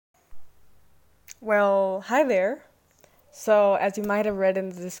Well, hi there. So, as you might have read in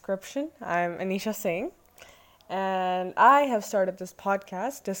the description, I'm Anisha Singh, and I have started this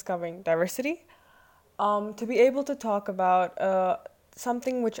podcast, Discovering Diversity, to be able to talk about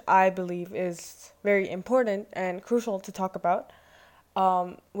something which I believe is very important and crucial to talk about,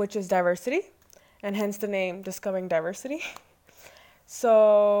 which is diversity, and hence the name Discovering Diversity.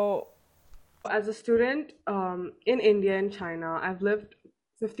 So, as a student in India and China, I've lived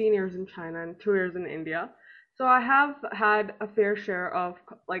 15 years in China and 2 years in India. So I have had a fair share of,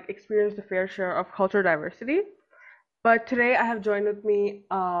 experienced a fair share of cultural diversity. But today I have joined with me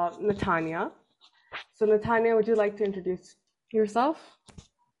Natania. So, Natania, would you like to introduce yourself?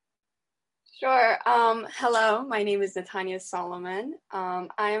 Sure. Hello, my name is Natania Solomon. I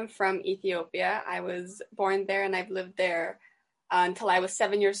am from Ethiopia. I was born there and I've lived there until I was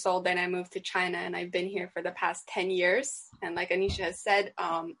 7 years old. Then I moved to China and I've been here for the past 10 years. And like Anisha has said,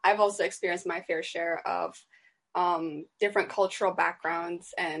 I've also experienced my fair share of different cultural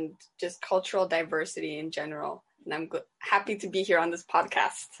backgrounds and just cultural diversity in general. And I'm happy to be here on this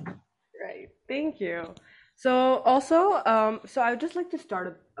podcast. Right. Thank you. So also, so I would just like to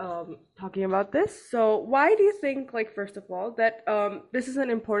start talking about this. So why do you think, like, first of all, that this is an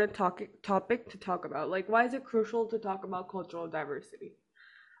important topic to talk about? Like, why is it crucial to talk about cultural diversity?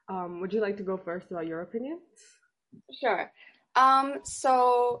 Would you like to go first about your opinions? Sure.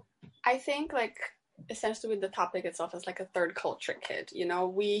 So I think like essentially the topic itself is like a third culture kid. You know,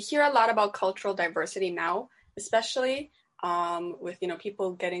 we hear a lot about cultural diversity now, especially with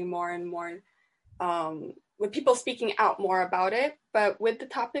people getting more and more with people speaking out more about it. But with the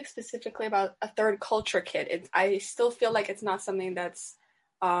topic specifically about a third culture kid, I still feel like it's not something that's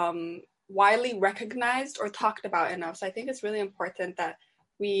widely recognized or talked about enough. So I think it's really important that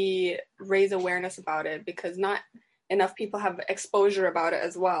we raise awareness about it because not enough people have exposure about it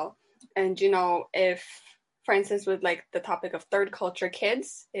as well. And if for instance with like the topic of third culture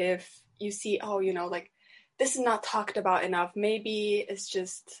kids, if you see, oh, like this is not talked about enough, maybe it's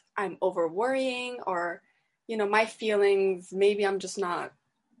just I'm over worrying, or my feelings, maybe I'm just not,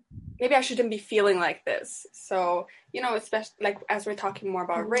 maybe I shouldn't be feeling like this. So especially like as we're talking more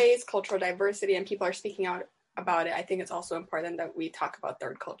about Mhm. race, cultural diversity, and people are speaking out about it, I think it's also important that we talk about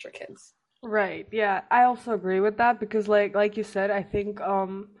third culture kids. Right. Yeah, I also agree with that because like you said, I think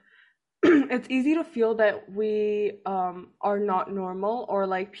it's easy to feel that we are not normal or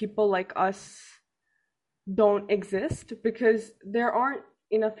like people like us don't exist because there aren't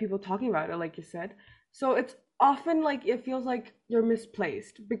enough people talking about it, like you said. So it's often like it feels like you're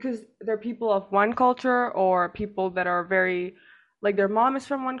misplaced because they're people of one culture or people that are very like their mom is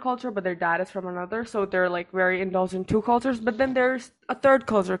from one culture but their dad is from another, so they're like very indulged in two cultures. But then there's a third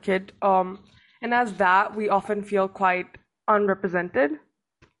culture kid, and as that we often feel quite unrepresented.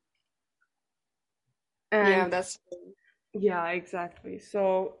 Yeah, And that's yeah, exactly.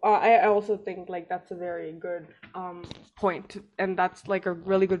 So I also think like that's a very good point, and that's like a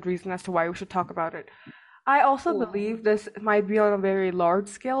really good reason as to why we should talk about it. I also yeah. believe this might be on a very large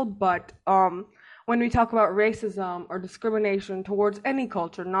scale, but when we talk about racism or discrimination towards any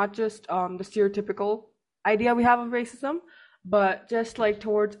culture, not just the stereotypical idea we have of racism, but just like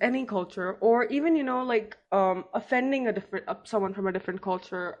towards any culture, or even like offending a different someone from a different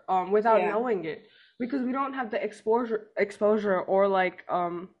culture without Yeah. knowing it, because we don't have the exposure or like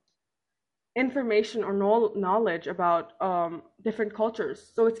information or knowledge about different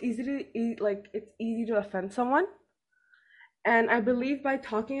cultures, so it's easy to it's easy to offend someone. And I believe by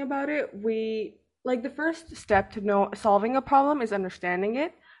talking about it, we like the first step to know solving a problem is understanding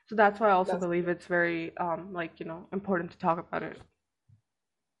it. So that's why I also That's believe it's very important to talk about it.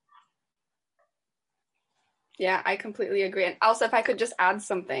 Yeah, I completely agree. And also, if I could just add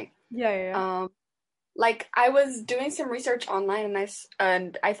something, Yeah, yeah, yeah. um, like I was doing some research online,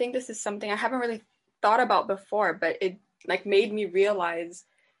 and I think this is something I haven't really thought about before, but it like made me realize,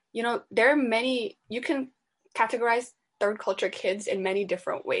 there are many you can categorize third culture kids in many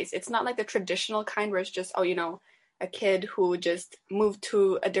different ways. It's not like the traditional kind where it's just, oh, a kid who just moved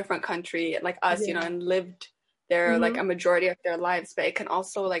to a different country like us, Yeah. and lived there like Mm-hmm. a majority of their lives. But it can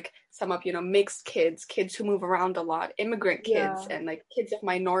also like sum up, mixed kids, kids who move around a lot, immigrant kids, Yeah, and like kids of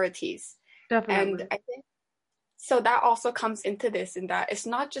minorities. And definitely. I think so that also comes into this, in that it's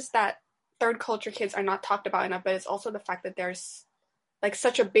not just that third culture kids are not talked about enough, but it's also the fact that there's like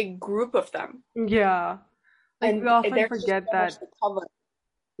such a big group of them, Yeah, like we and often there's just forget so much that. to cover.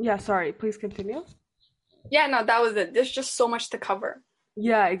 Yeah, sorry, please continue. Yeah, no, that was it. There's just so much to cover.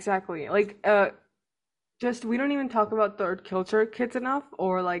 Yeah, exactly. Like just we don't even talk about third culture kids enough,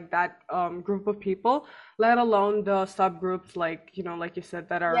 or like that group of people, let alone the subgroups, like like you said,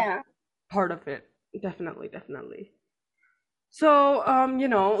 that are Yeah, part of it. Definitely, definitely. So,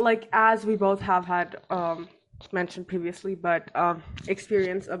 like as we both have had mentioned previously, but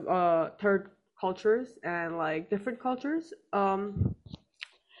experience of third cultures and like different cultures,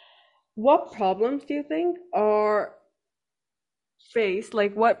 what problems do you think are faced?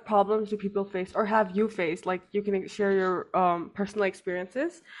 Like, what problems do people face, or have you faced? Like, you can share your personal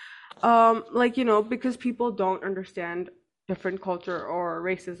experiences. Like, because people don't understand different culture or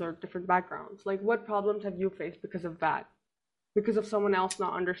races or different backgrounds. Like, what problems have you faced because of that? Because of someone else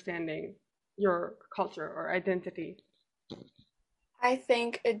not understanding your culture or identity. I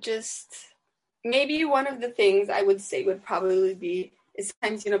think it just maybe one of the things I would say would probably be is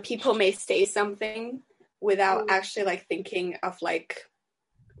sometimes, people may say something without Mm. actually like thinking of like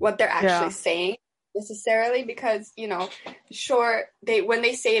what they're actually Yeah. saying necessarily because, sure, they when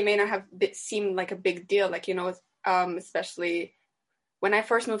they say it may not have seemed like a big deal, like, especially when I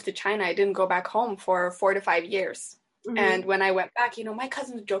first moved to China, I didn't go back home for 4 to 5 years. Mm-hmm. And when I went back, my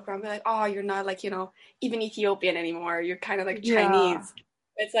cousins would joke around, be like, "Oh, you're not like, even Ethiopian anymore. You're kind of like Yeah. Chinese."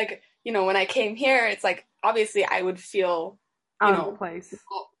 It's like, when I came here, it's like obviously I would feel, you Out of know, place.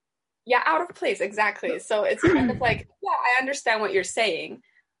 yeah, out of place, exactly. So it's kind of like, yeah, I understand what you're saying,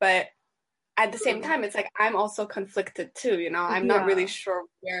 but at the same Mm. time, it's like I'm also conflicted too. I'm not really Yeah, sure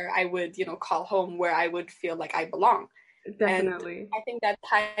where I would, call home, where I would feel like I belong. And definitely. I think that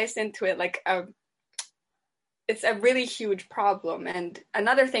ties into it like it's a really huge problem. And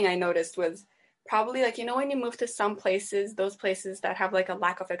another thing I noticed was probably like, when you move to some places, those places that have like a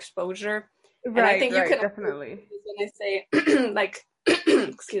lack of exposure. And I Right, think you right, can also definitely. when I say like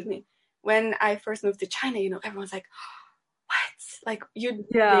excuse me, when I first moved to China, everyone's like, what? Like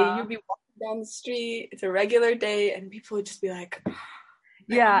Yeah. you'd be walking down the street, it's a regular day, and people would just be like, oh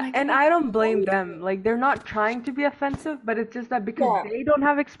Yeah, my and goodness, I don't what blame is them. it? Like they're not trying to be offensive, but it's just that because Yeah, they don't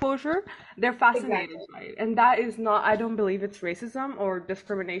have exposure, they're fascinated exactly. by it. And that is not, I don't believe it's racism or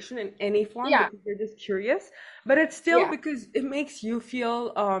discrimination in any form Yeah, because they're just curious. But it's still yeah, because it makes you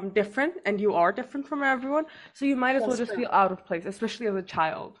feel different and you are different from everyone. So you might as well that's just true. feel out of place, especially as a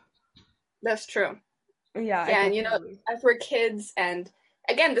child. That's true. Yeah, I Yeah, and definitely. as we're kids, and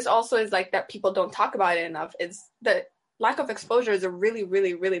again, this also is like that people don't talk about it enough. It's the lack of exposure is a really,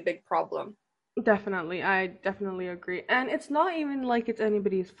 really, really big problem. Definitely, I definitely agree. And it's not even like it's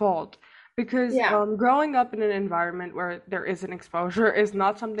anybody's fault because Yeah, growing up in an environment where there isn't exposure is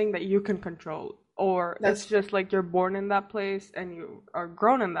not something that you can control. Or it's that's just like you're born in that place and you are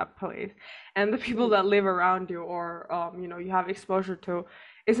grown in that place. And the people mhm. that live around you or you have exposure to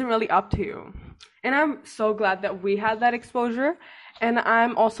isn't really up to you. And I'm so glad that we had that exposure. And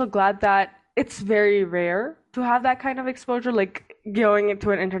I'm also glad that it's very rare to have that kind of exposure, like going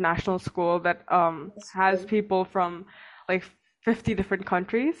into an international school that That's has true. people from like 50 different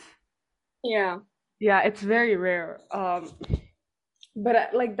countries. Yeah, Yeah, it's very rare.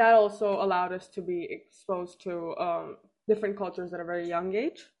 But like that also allowed us to be exposed to different cultures at a very young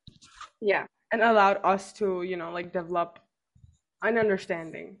age yeah, and allowed us to, like develop an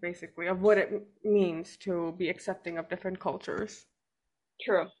understanding basically of what it means to be accepting of different cultures.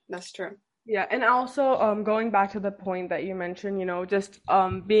 true. That's true. Yeah, and also going back to the point that you mentioned, just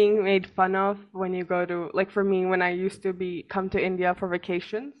being made fun of when you go to like for me when I used to be come to India for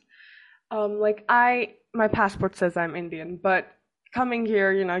vacations. Like my passport says I'm Indian, but coming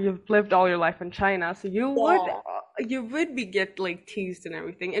here, you've lived all your life in China, so Yeah, you would be get like teased and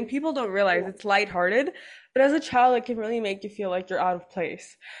everything, and people don't realize yeah, it's lighthearted, but as a child, it can really make you feel like you're out of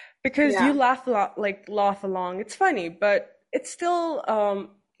place because you yeah, laugh along. It's funny, but it still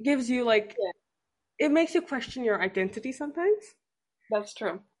gives you like yeah. it makes you question your identity sometimes. That's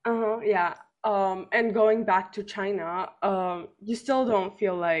true. Uh-huh, yeah. And going back to China, you still don't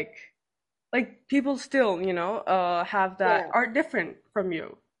feel like people still, have that Yeah, are different from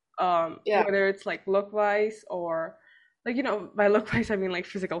you. yeah, Whether it's like look wise or like, by look wise I mean like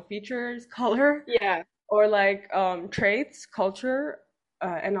physical features, color, yeah, or like traits, culture,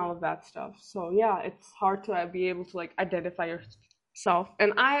 and all of that stuff. So yeah, it's hard to be able to like identify yourself.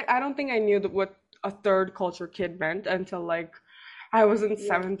 And I don't think I knew that what a third culture kid meant until like I was in yeah,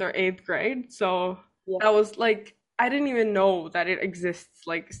 seventh or eighth grade. So yeah, that was like I didn't even know that it exists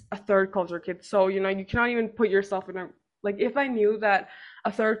like a third culture kid. So you cannot even put yourself in a like if I knew that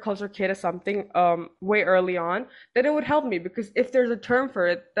a third culture kid is something way early on, then it would help me because if there's a term for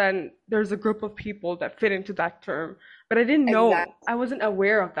it, then there's a group of people that fit into that term. But I didn't know, exactly. I wasn't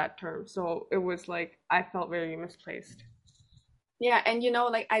aware of that term. So it was like I felt very misplaced. Yeah, and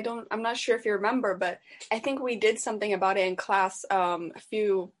like I'm not sure if you remember, but I think we did something about it in class a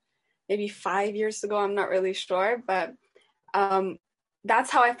few maybe 5 years ago. I'm not really sure, but um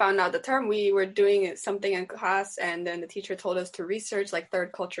that's how I found out the term. We were doing something in class, and then the teacher told us to research like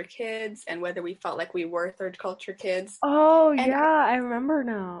third culture kids and whether we felt like we were third culture kids. Oh, And yeah, I remember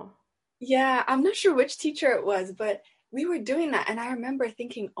now. yeah, I'm not sure which teacher it was, but we were doing that, and I remember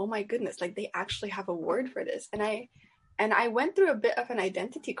thinking, "Oh my goodness, like they actually have a word for this." And I went through a bit of an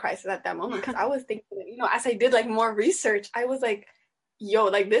identity crisis at that moment because I was thinking, as I did like more research, I was like, "Yo,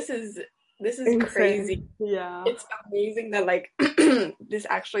 like this is crazy. Insane. Yeah. It's amazing that like this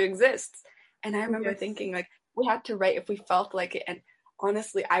actually exists." And I remember Yes. thinking like we had to write if we felt like it, and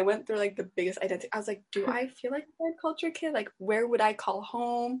honestly, I went through like the biggest identity. I was like, "Do I feel like a third culture kid? Like, where would I call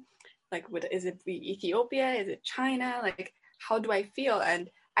home? Like, is it be Ethiopia? Is it China? Like, how do I feel?" And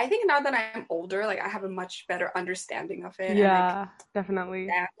I think now that I'm older, like I have a much better understanding of it, and I can Yeah, definitely.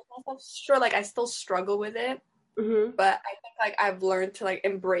 stand with myself. Sure, like I still struggle with it, Mm-hmm. but I think like I've learned to like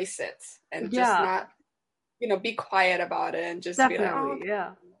embrace it and just Yeah, not, be quiet about it and just be like, oh, definitely. okay.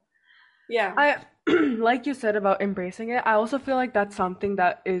 Yeah. Yeah, I like you said about embracing it. I also feel like that's something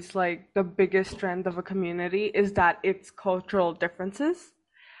that is like the biggest strength of a community is that its cultural differences.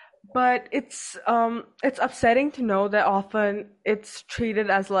 But it's upsetting to know that often it's treated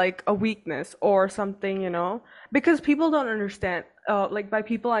as like a weakness or something, because people don't understand. Like by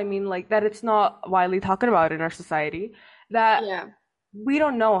people I mean like that it's not widely talked about in our society, that yeah, we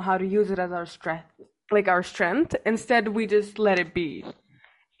don't know how to use it as our strength, like our strength. Instead, we just let it be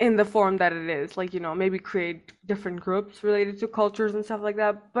in the form that it is, like, maybe create different groups related to cultures and stuff like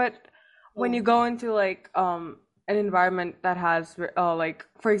that. But when yeah, you go into like an environment that has like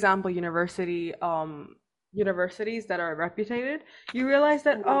for example universities that are reputed, you realize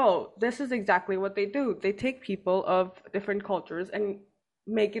that, mhm, oh, this is exactly what they do. They take people of different cultures and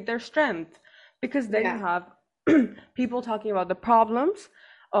make it their strength, because then you yeah, have people talking about the problems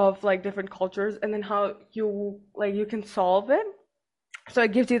of like different cultures, and then how you can solve it. So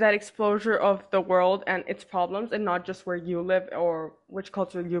it gives you that exposure of the world and its problems, and not just where you live or which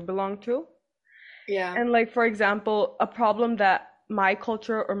culture you belong to. yeah, And like for example, a problem that my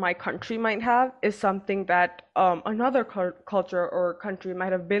culture or my country might have is something that another culture or country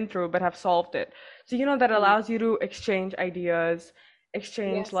might have been through but have solved it. So that mm, allows you to exchange ideas,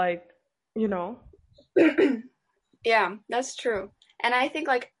 exchange yes, like you know. yeah, that's true. And I think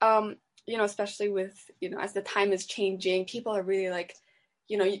like especially with as the time is changing, people are really like,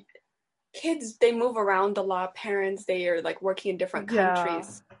 you know, kids they move around a lot. Parents they are like working in different Yeah.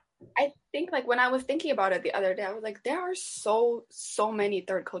 countries. I think like when I was thinking about it the other day, I was like, there are so many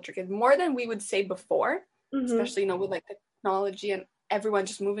third culture kids, more than we would say before, Mm-hmm. especially with like technology and everyone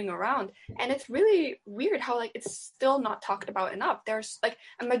just moving around. And it's really weird how like it's still not talked about enough. There's like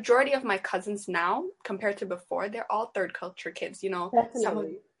a majority of my cousins now compared to before, they're all third culture kids. Some have Definitely.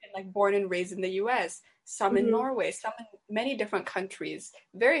 been like born and raised in the US, some in Mm-hmm. Norway, some in many different countries.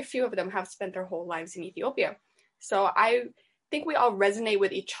 Very few of them have spent their whole lives in Ethiopia. So I think we all resonate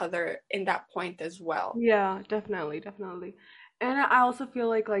with each other in that point as well. Yeah, definitely, definitely. And I also feel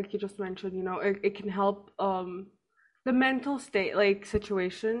like you just mentioned, it can help the mental state like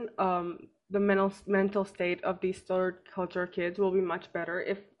situation, the mental state of these third culture kids will be much better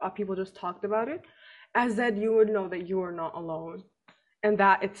if people just talked about it, as that you would know that you are not alone. And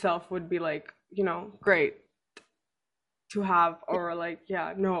that itself would be like, great to have, or like,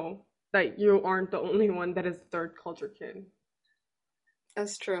 yeah, no, that you aren't the only one that is a third culture kid.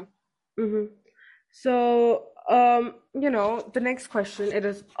 That's true. Hmm. So, the next question, it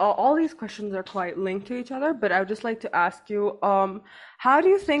is all these questions are quite linked to each other, but I would just like to ask you, how do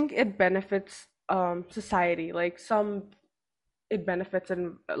you think it benefits society? Like it benefits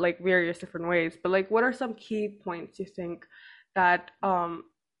in like various different ways, but like what are some key points you think that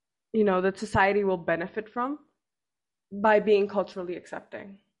that society will benefit from by being culturally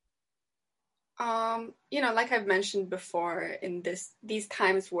accepting? Like I've mentioned before, in these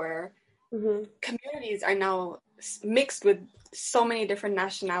times where Mm-hmm. communities are now mixed with so many different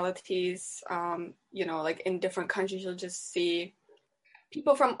nationalities, like in different countries, you'll just see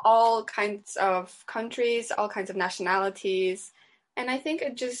people from all kinds of countries, all kinds of nationalities. And I think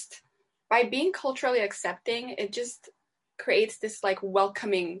it just, by being culturally accepting, it just creates this like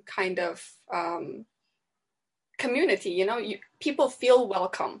welcoming kind of community. People feel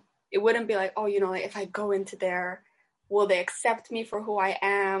welcome. It wouldn't be like, oh, like if I go into there, will they accept me for who I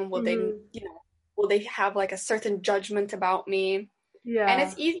am? Will they, Mm-hmm. will they have like a certain judgment about me? And Yeah.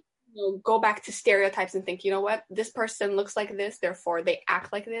 it's easy to go back to stereotypes and think, you know what, this person looks like this, therefore they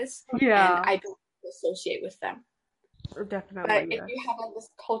act like this, and Yeah, I don't associate with them. But definitely, if yes. you have like this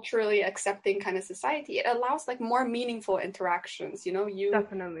culturally accepting kind of society, it allows like more meaningful interactions. You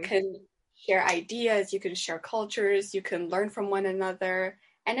Definitely. can share ideas, you can share cultures, you can learn from one another,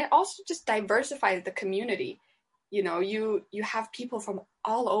 and it also just diversifies the community. You have people from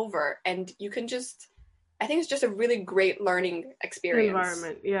all over, and you can just, I think it's just a really great learning experience.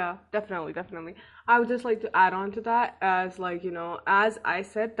 Environment, yeah, definitely. I would just like to add on to that, as like, as I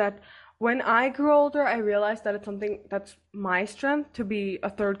said, that when I grew older, I realized that it's something that's my strength to be a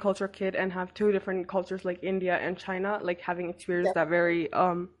third culture kid and have two different cultures like India and China, like having experienced that very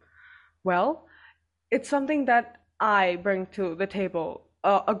well. It's something that I bring to the table,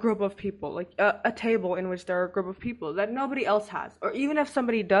 a group of people, like a table in which there are a group of people that nobody else has, or even if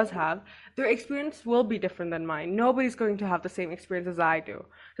somebody does have, their experience will be different than mine. Nobody's going to have the same experience as I do.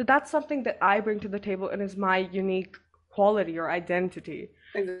 So that's something that I bring to the table and is my unique quality or identity.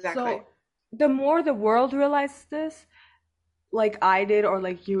 Exactly. So the more the world realizes this, like I did or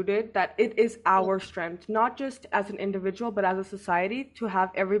like you did, that it is our strength, not just as an individual, but as a society, to have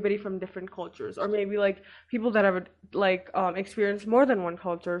everybody from different cultures, or maybe like people that have like experienced more than one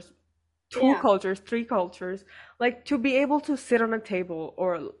cultures, two Yeah. cultures, three cultures, like to be able to sit on a table,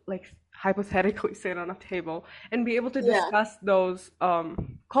 or like hypothetically sit on a table and be able to Yeah. discuss those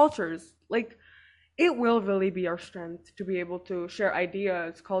cultures. Like it will really be our strength to be able to share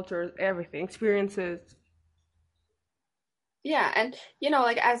ideas, cultures, everything, experiences. Yeah, and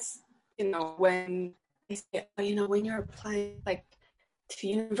like, as when they say, oh, when you're applying like to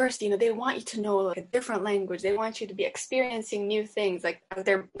university, they want you to know like a different language. They want you to be experiencing new things, like as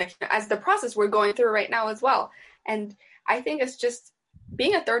they're like as the process we're going through right now as well. And I think it's just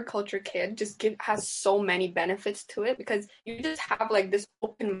being a third culture kid has so many benefits to it, because you just have like this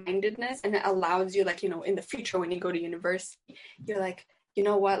open-mindedness, and it allows you, like, in the future when you go to university, you're like, you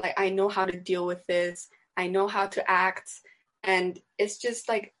know what, like I know how to deal with this. I know how to act, and it's just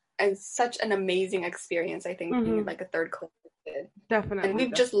like such an amazing experience, I think, being Mm-hmm. like a third culture kid. And Definitely,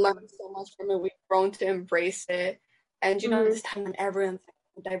 we've just learned definitely. so much from it. We've grown to embrace it. And Mm-hmm. this time when everyone's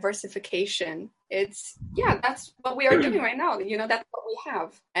like, diversification, yeah, that's what we are doing right now. That's what we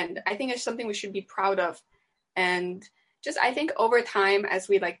have. And I think it's something we should be proud of. And just, I think over time, as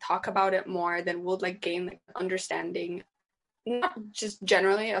we like talk about it more, then we'll like gain like understanding, not just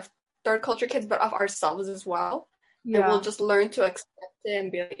generally of third culture kids, but of ourselves as well. And we'll Yeah. just learn to accept it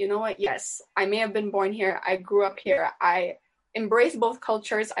and be like, you know what? Yes, I may have been born here. I grew up here. I embrace both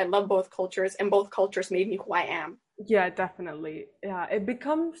cultures. I love both cultures, and both cultures made me who I am. Yeah, definitely. Yeah, it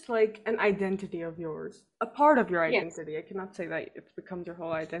becomes like an identity of yours, a part of your Yes. identity. I cannot say that it becomes your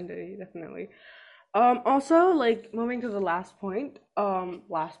whole identity, definitely. Also, like moving to the last point,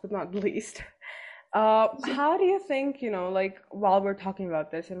 last but not least, how do you think, like while we're talking about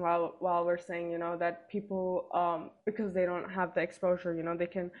this, and while we're saying, that people, because they don't have the exposure, they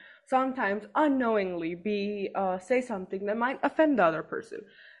can sometimes unknowingly say something that might offend the other person.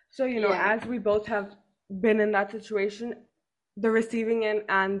 So, Yeah. as we both have been in that situation, the receiving end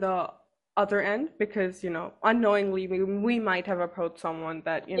and the other end, because, unknowingly we might have approached someone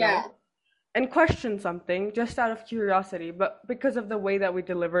that, Yeah. and question something just out of curiosity, but because of the way that we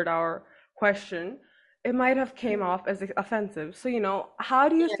delivered our question, it might have came off as offensive. So, how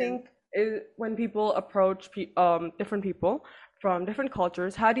do you Yeah. think when people approach different people from different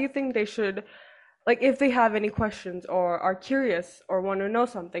cultures, how do you think they should, like, if they have any questions or are curious or want to know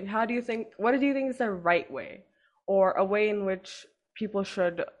something, what do you think is the right way, or a way in which people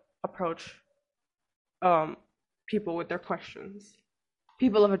should approach um people with their questions,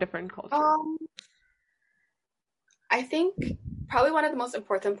 people of a different culture? Um, I think probably one of the most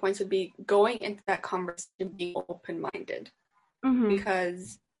important points would be going into that conversation being open-minded, Mm-hmm.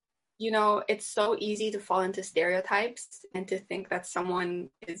 because it's so easy to fall into stereotypes and to think that someone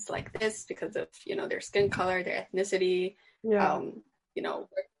is like this because of, their skin color, their ethnicity, Yeah, um,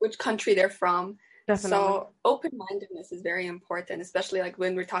 which country they're from. definitely. So open-mindedness is very important, especially like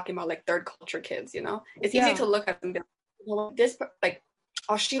when we're talking about like third culture kids, It's easy Yeah. to look at them and be like, this, like,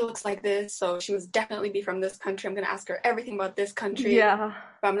 oh, she looks like this, so she must definitely be from this country. I'm going to ask her everything about this country, Yeah,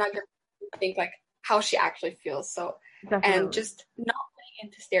 but I'm not going to think like how she actually feels. So, and definitely. just not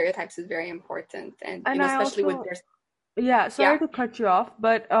into stereotypes is very important, and And I especially when also, there's, yeah, sorry yeah. to cut you off,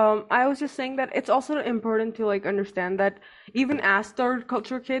 but I was just saying that it's also important to like understand that even as third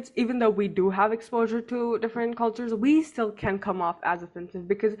culture kids, even though we do have exposure to different cultures, we still can come off as offensive,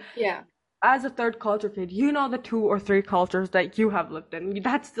 because Yeah. as a third culture kid, you know the two or three cultures that you have lived in.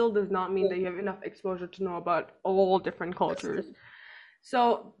 That still does not mean that you have enough exposure to know about all different That's cultures. true.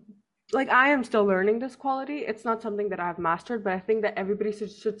 So, like, I am still learning this quality. It's not something that I've mastered, but I think that everybody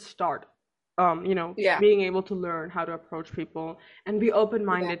should start, Yeah. being able to learn how to approach people and be Yeah.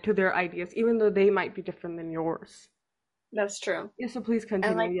 open-minded to their ideas, even though they might be different than yours. That's true. Yeah, so please And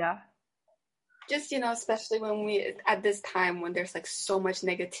continue. like, Yeah. just, especially when at this time when there's like so much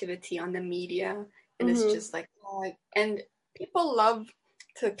negativity on the media, and it's Mm-hmm. just like, and people love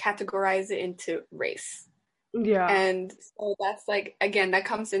to categorize it into race. Yeah. And so that's like, again, that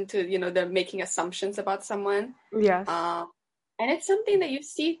comes into, the making assumptions about someone. Yes. Um, and it's something that you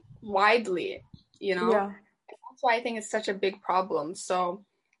see widely, Yeah. That's why I think it's such a big problem. So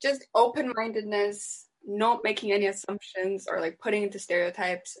just open-mindedness, not making any assumptions or like putting into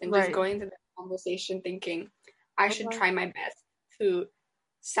stereotypes, and just Right. going into the conversation thinking I should Okay. try my best to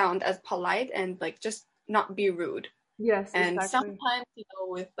sound as polite and like just not be rude. Yes, And exactly. sometimes,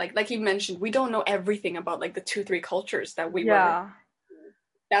 with like you mentioned, we don't know everything about like the 2, 3 cultures that we were. Yeah.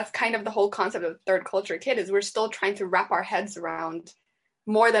 That's kind of the whole concept of third culture kid, is we're still trying to wrap our heads around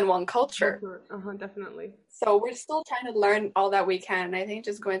more than one culture. Definitely. So we're still trying to learn all that we can. And I think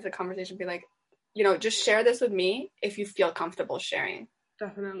just going into the conversation, be like, just share this with me if you feel comfortable sharing.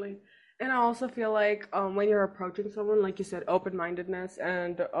 Definitely. And I also feel like when you're approaching someone, like you said, open-mindedness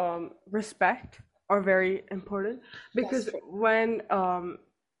and respect are very important That's because true.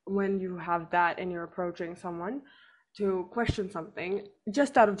 when you have that and you're approaching someone to question something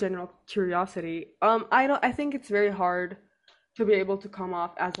just out of general curiosity, I think it's very hard to be able to come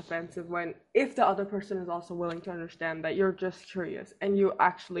off as offensive when if the other person is also willing to understand that you're just curious and you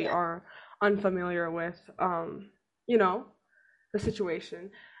actually Yeah. are unfamiliar with you know the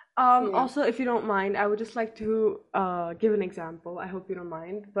situation. Yeah. Also, if you don't mind, I would just like to give an example. I hope you don't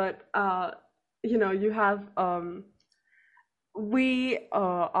mind, but you have we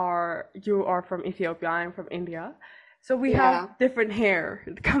are you are from Ethiopia, I'm from India, so we have Yeah. different hair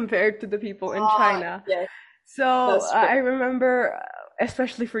compared to the people in China. Yes, So that's true. I remember,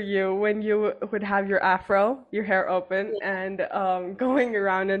 especially for you, when you would have your afro, your hair open, Yeah. and going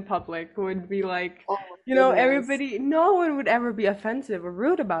around in public would be like, Oh my goodness. everybody, no one would ever be offensive or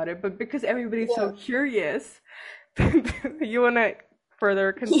rude about it, but because everybody's so Yeah. curious, you want to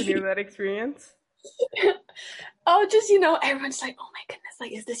further continue that experience? Oh, just, everyone's like, oh my goodness,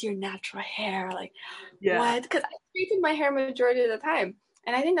 like, is this your natural hair? Like, Yeah. what? Because I straighten my hair majority of the time.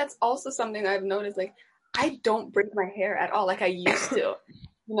 And I think that's also something I've noticed. Like, I don't braid my hair at all like I used to,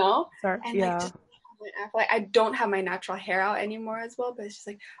 Sorry. And like, Yeah. just like, I don't have my natural hair out anymore as well. But it's just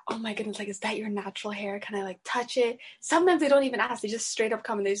like, oh my goodness, like, is that your natural hair? Can I like touch it? Sometimes they don't even ask. They just straight up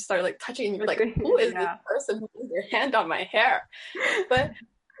come and they start like touching, and you're like, who is this Yeah. person who has their hand on my hair? But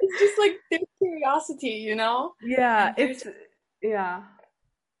it's just like their curiosity. Yeah. And Yeah.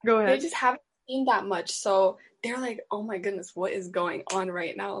 Go they ahead. just haven't seen that much, so they're like, oh my goodness, what is going on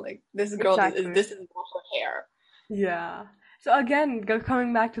right now? Like, this girl is Exactly. this is not her hair. Yeah. So again,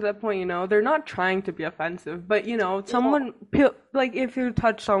 coming back to that point, they're not trying to be offensive, but Yeah, like if you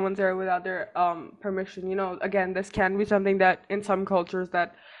touch someone's hair without their permission, again, this can be something that in some cultures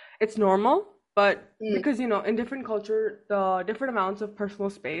that it's normal, but mm, because in different culture, the different amounts of personal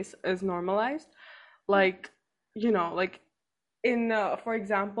space is normalized. Like, like in for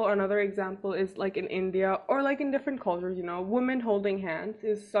example, another example is like in India or like in different cultures, women holding hands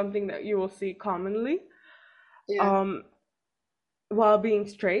is something that you will see commonly. yeah, Um, while being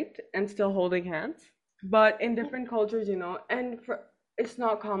straight and still holding hands. But in different cultures, it's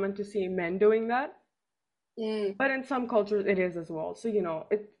not common to see men doing that. mm, But in some cultures, it is as well. So,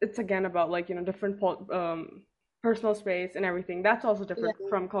 it's again about like, different personal space and everything. That's also yeah, different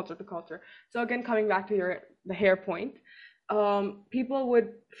from culture to culture. So again, coming back to the hair point, people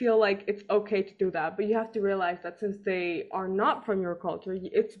would feel like it's okay to do that, but you have to realize that since they are not from your culture,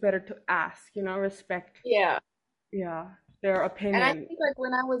 it's better to ask, respect, yeah. yeah, their And I opinion. think like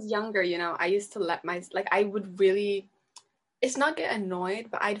when I was younger, I used to I would really, it's not get annoyed,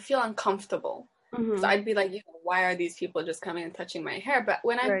 but I'd feel uncomfortable. So Mm-hmm. I'd be like, why are these people just coming and touching my hair? But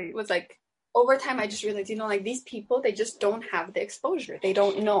when I Right. was like, over time, I just realized, like these people, they just don't have the exposure. They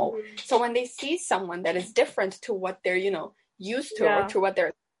don't know. Mhm. So when they see someone that is different to what they're, used to, or Yeah, to what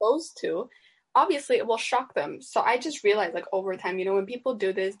they're exposed to, obviously it will shock them. So I just realized like over time, when people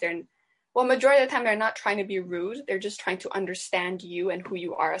do this, well, majority of the time they're not trying to be rude. They're just trying to understand you and who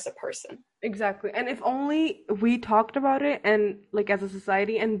you are as a person. exactly. And if only we talked about it and like as a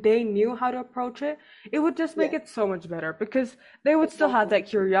society and they knew how to approach it, it would just make Yeah, it so much better because they would still have exactly. that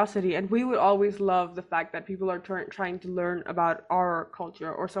curiosity and we would always love the fact that people are trying to learn about our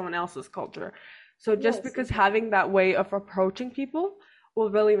culture or someone else's culture. So just Yes. because having that way of approaching people will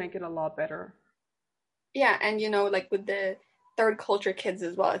really make it a lot better. Yeah, and like with the third culture kids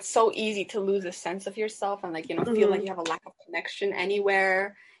as well, it's so easy to lose a sense of yourself and like, feel like Mm-hmm. you have a lack of connection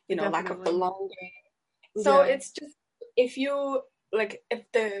anywhere, lack of Definitely. belonging. So Yeah. it's just, if you if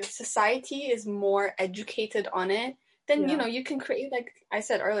the society is more educated on it, then Yeah. you can create, like I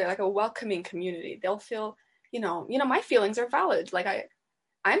said earlier, like a welcoming community. They'll feel, my feelings are valid. Like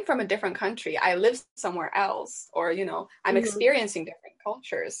I'm from a different country. I live somewhere else, or I'm Hmm. experiencing different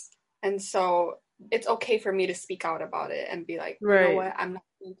cultures. And so it's okay for me to speak out about it and be like, you know Right. what, I'm not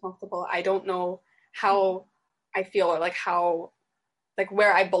feeling comfortable. I don't know how I feel, or like how, like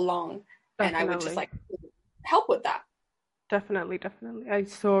where I belong. And I would just Definitely. like help with that. Definitely, definitely. I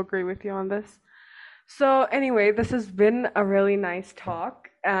so agree with you on this. So anyway, this has been a really nice talk,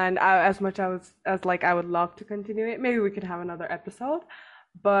 and as much as like I would love to continue it, maybe we could have another episode,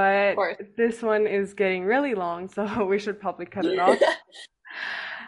 Of but course. this one is getting really long, so we should probably cut it off.